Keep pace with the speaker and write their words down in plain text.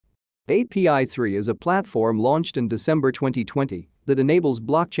API3 is a platform launched in December 2020 that enables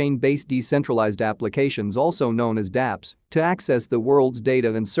blockchain-based decentralized applications, also known as dApps, to access the world's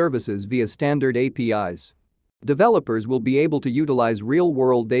data and services via standard APIs. Developers will be able to utilize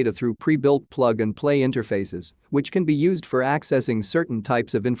real-world data through pre-built plug-and-play interfaces, which can be used for accessing certain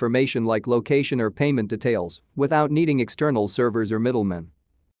types of information like location or payment details, without needing external servers or middlemen.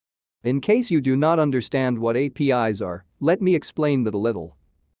 In case you do not understand what APIs are, let me explain that a little.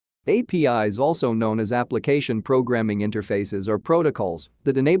 APIs, also known as application programming interfaces, are protocols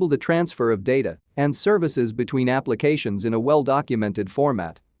that enable the transfer of data and services between applications in a well-documented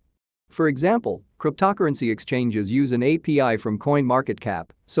format. For example, cryptocurrency exchanges use an API from CoinMarketCap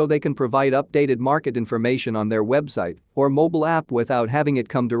so they can provide updated market information on their website or mobile app without having it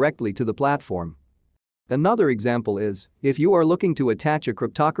come directly to the platform. Another example is, if you are looking to attach a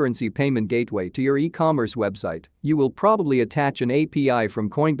cryptocurrency payment gateway to your e-commerce website, you will probably attach an API from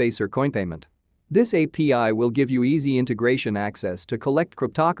Coinbase or CoinPayment. This API will give you easy integration access to collect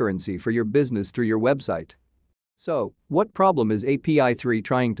cryptocurrency for your business through your website. So, what problem is API3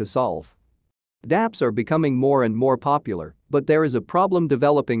 trying to solve? dApps are becoming more and more popular, but there is a problem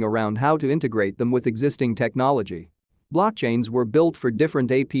developing around how to integrate them with existing technology. Blockchains were built for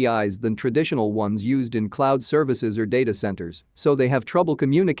different APIs than traditional ones used in cloud services or data centers, so they have trouble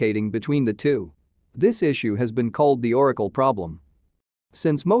communicating between the two. This issue has been called the Oracle problem.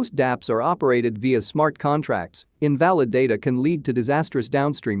 Since most dApps are operated via smart contracts, invalid data can lead to disastrous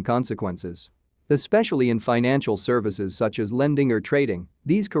downstream consequences. Especially in financial services such as lending or trading,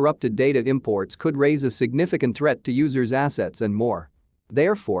 these corrupted data imports could raise a significant threat to users' assets and more.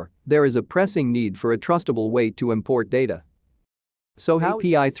 Therefore, there is a pressing need for a trustable way to import data. So how is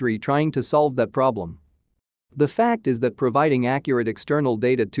API3 trying to solve that problem? The fact is that providing accurate external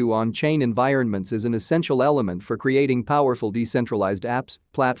data to on-chain environments is an essential element for creating powerful decentralized apps,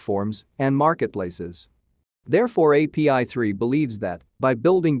 platforms, and marketplaces. Therefore, API3 believes that, by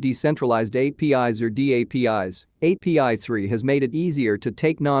building decentralized APIs or dApps, API3 has made it easier to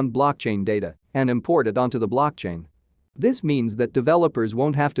take non-blockchain data and import it onto the blockchain. This means that developers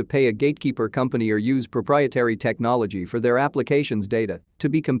won't have to pay a gatekeeper company or use proprietary technology for their application's data to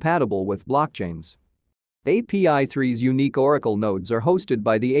be compatible with blockchains. API3's unique Oracle nodes are hosted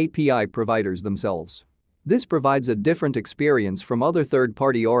by the API providers themselves. This provides a different experience from other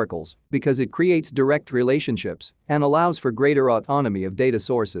third-party oracles because it creates direct relationships and allows for greater autonomy of data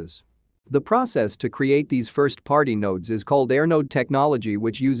sources. The process to create these first-party nodes is called AirNode technology,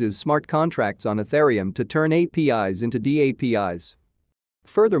 which uses smart contracts on Ethereum to turn APIs into dApps.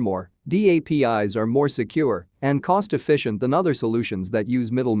 Furthermore, dApps are more secure and cost-efficient than other solutions that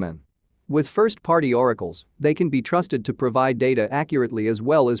use middlemen. With first-party oracles, they can be trusted to provide data accurately as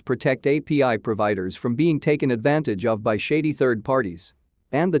well as protect API providers from being taken advantage of by shady third parties.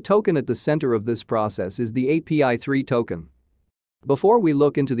 And the token at the center of this process is the API3 token. Before we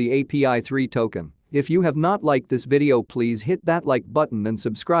look into the API3 token, if you have not liked this video, please hit that like button and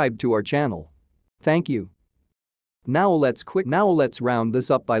subscribe to our channel. Thank you. Now let's round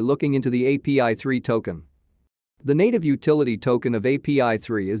this up by looking into the API3 token. The native utility token of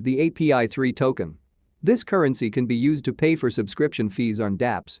API3 is the API3 token. This currency can be used to pay for subscription fees on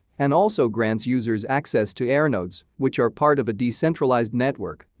dApps and also grants users access to airnodes, which are part of a decentralized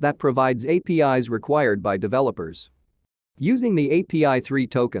network that provides APIs required by developers. Using the API3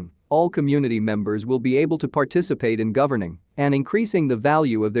 token, all community members will be able to participate in governing and increasing the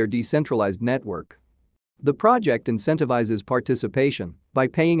value of their decentralized network. The project incentivizes participation by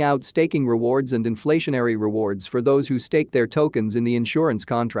paying out staking rewards and inflationary rewards for those who stake their tokens in the insurance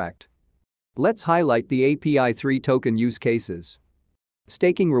contract. Let's highlight the API3 token use cases.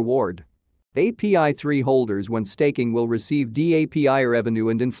 Staking reward. API3 holders when staking will receive dApps revenue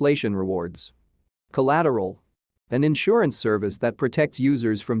and inflation rewards. Collateral. An insurance service that protects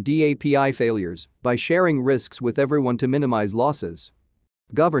users from dApps failures by sharing risks with everyone to minimize losses.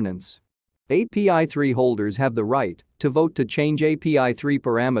 Governance. API3 holders have the right to vote to change API3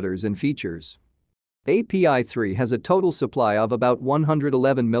 parameters and features. API3 has a total supply of about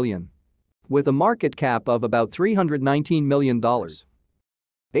 111 million. With a market cap of about $319 million.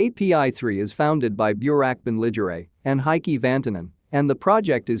 API3 is founded by Burak Binligere and Heikki Vantanen, and the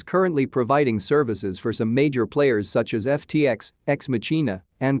project is currently providing services for some major players such as FTX, X-Machina,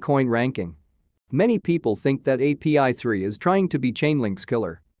 and CoinRanking. Many people think that API3 is trying to be Chainlink's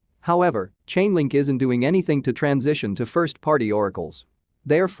killer. However, Chainlink isn't doing anything to transition to first-party oracles.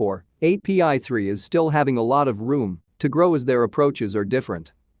 Therefore, API3 is still having a lot of room to grow as their approaches are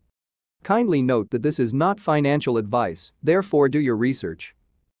different. Kindly note that this is not financial advice, therefore do your research.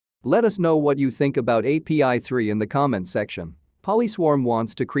 Let us know what you think about API3 in the comment section. Polyswarm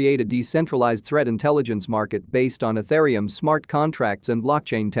wants to create a decentralized threat intelligence market based on Ethereum's smart contracts and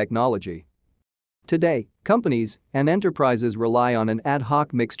blockchain technology. Today, companies and enterprises rely on an ad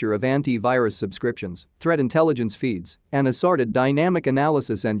hoc mixture of antivirus subscriptions, threat intelligence feeds, and assorted dynamic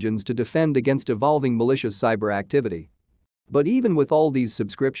analysis engines to defend against evolving malicious cyber activity. But even with all these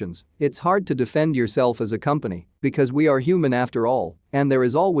subscriptions, it's hard to defend yourself as a company because we are human after all, and there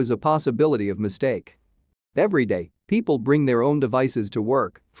is always a possibility of mistake. Every day, people bring their own devices to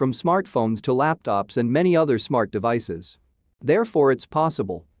work, from smartphones to laptops and many other smart devices. Therefore, it's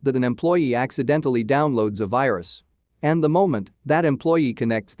possible that an employee accidentally downloads a virus. And the moment that employee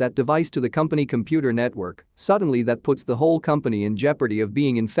connects that device to the company computer network, suddenly that puts the whole company in jeopardy of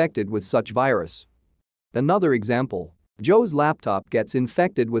being infected with such virus. Another example. Joe's laptop gets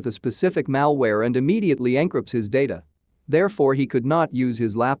infected with a specific malware and immediately encrypts his data. Therefore, he could not use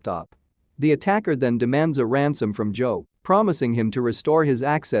his laptop. The attacker then demands a ransom from Joe, promising him to restore his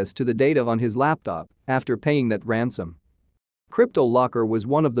access to the data on his laptop after paying that ransom. CryptoLocker was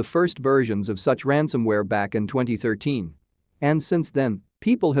one of the first versions of such ransomware back in 2013. And since then,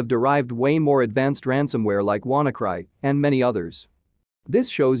 people have derived way more advanced ransomware like WannaCry and many others. This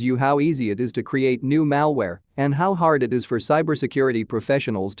shows you how easy it is to create new malware and how hard it is for cybersecurity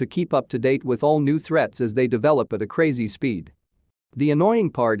professionals to keep up to date with all new threats as they develop at a crazy speed. The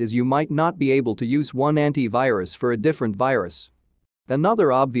annoying part is you might not be able to use one antivirus for a different virus.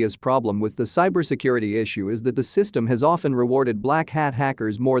 Another obvious problem with the cybersecurity issue is that the system has often rewarded black hat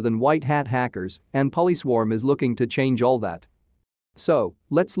hackers more than white hat hackers, and Polyswarm is looking to change all that. So,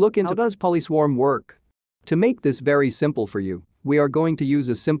 let's look into how does Polyswarm work? To make this very simple for you, we are going to use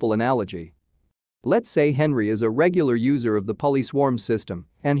a simple analogy. Let's say Henry is a regular user of the Polyswarm system,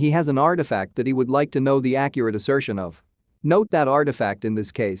 and he has an artifact that he would like to know the accurate assertion of. Note that artifact in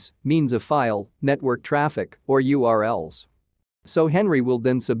this case means a file, network traffic, or URLs. So Henry will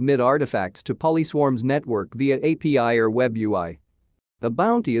then submit artifacts to Polyswarm's network via API or Web UI. A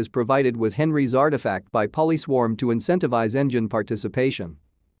bounty is provided with Henry's artifact by Polyswarm to incentivize engine participation.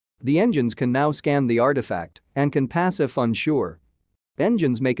 The engines can now scan the artifact and can pass if unsure.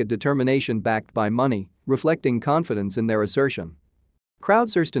 Engines make a determination backed by money, reflecting confidence in their assertion.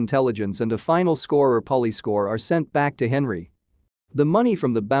 Crowdsourced intelligence and a final score or polyscore are sent back to Henry. The money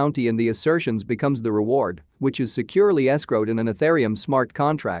from the bounty and the assertions becomes the reward, which is securely escrowed in an Ethereum smart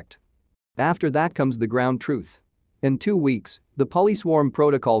contract. After that comes the ground truth. In 2 weeks, the Polyswarm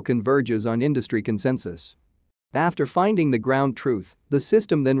protocol converges on industry consensus. After finding the ground truth, the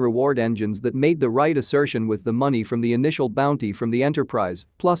system then reward engines that made the right assertion with the money from the initial bounty from the enterprise,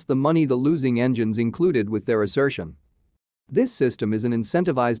 plus the money the losing engines included with their assertion. This system is an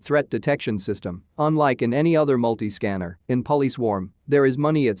incentivized threat detection system. Unlike in any other multi-scanner, in Polyswarm, there is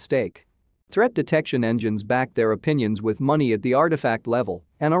money at stake. Threat detection engines back their opinions with money at the artifact level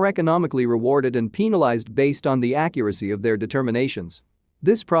and are economically rewarded and penalized based on the accuracy of their determinations.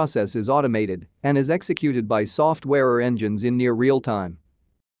 This process is automated and is executed by software or engines in near real time.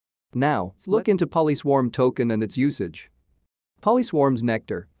 Now, let's look into Polyswarm token and its usage. Polyswarm's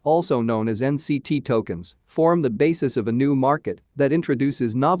Nectar, also known as NCT tokens, form the basis of a new market that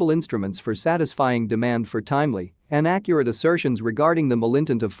introduces novel instruments for satisfying demand for timely and accurate assertions regarding the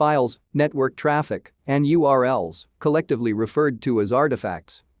malintent of files, network traffic, and URLs, collectively referred to as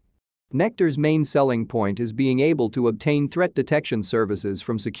artifacts. Nectar's main selling point is being able to obtain threat detection services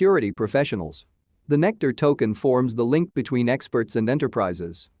from security professionals. The Nectar token forms the link between experts and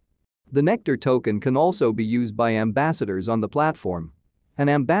enterprises. The Nectar token can also be used by ambassadors on the platform. An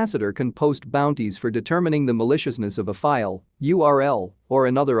ambassador can post bounties for determining the maliciousness of a file, URL, or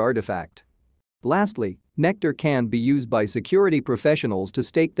another artifact. Lastly, Nectar can be used by security professionals to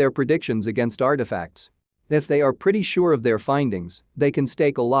stake their predictions against artifacts. If they are pretty sure of their findings, they can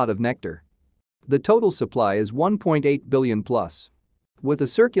stake a lot of Nectar. The total supply is 1.8 billion plus. With a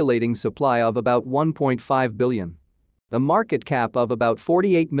circulating supply of about 1.5 billion. A market cap of about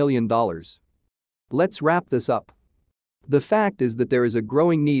 $48 million. Let's wrap this up. The fact is that there is a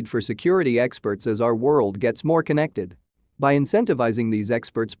growing need for security experts as our world gets more connected. By incentivizing these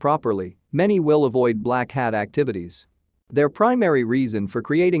experts properly, many will avoid black hat activities. Their primary reason for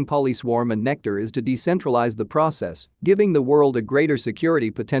creating Polyswarm and Nectar is to decentralize the process, giving the world a greater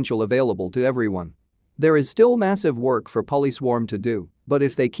security potential available to everyone. There is still massive work for Polyswarm to do, but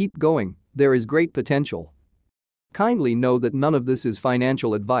if they keep going, there is great potential. Kindly know that none of this is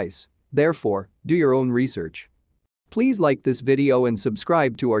financial advice, therefore, do your own research. Please like this video and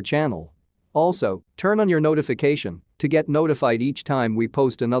subscribe to our channel. Also, turn on your notification to get notified each time we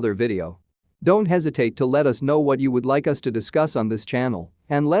post another video. Don't hesitate to let us know what you would like us to discuss on this channel,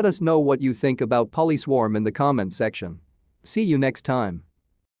 and let us know what you think about Polyswarm in the comment section. See you next time.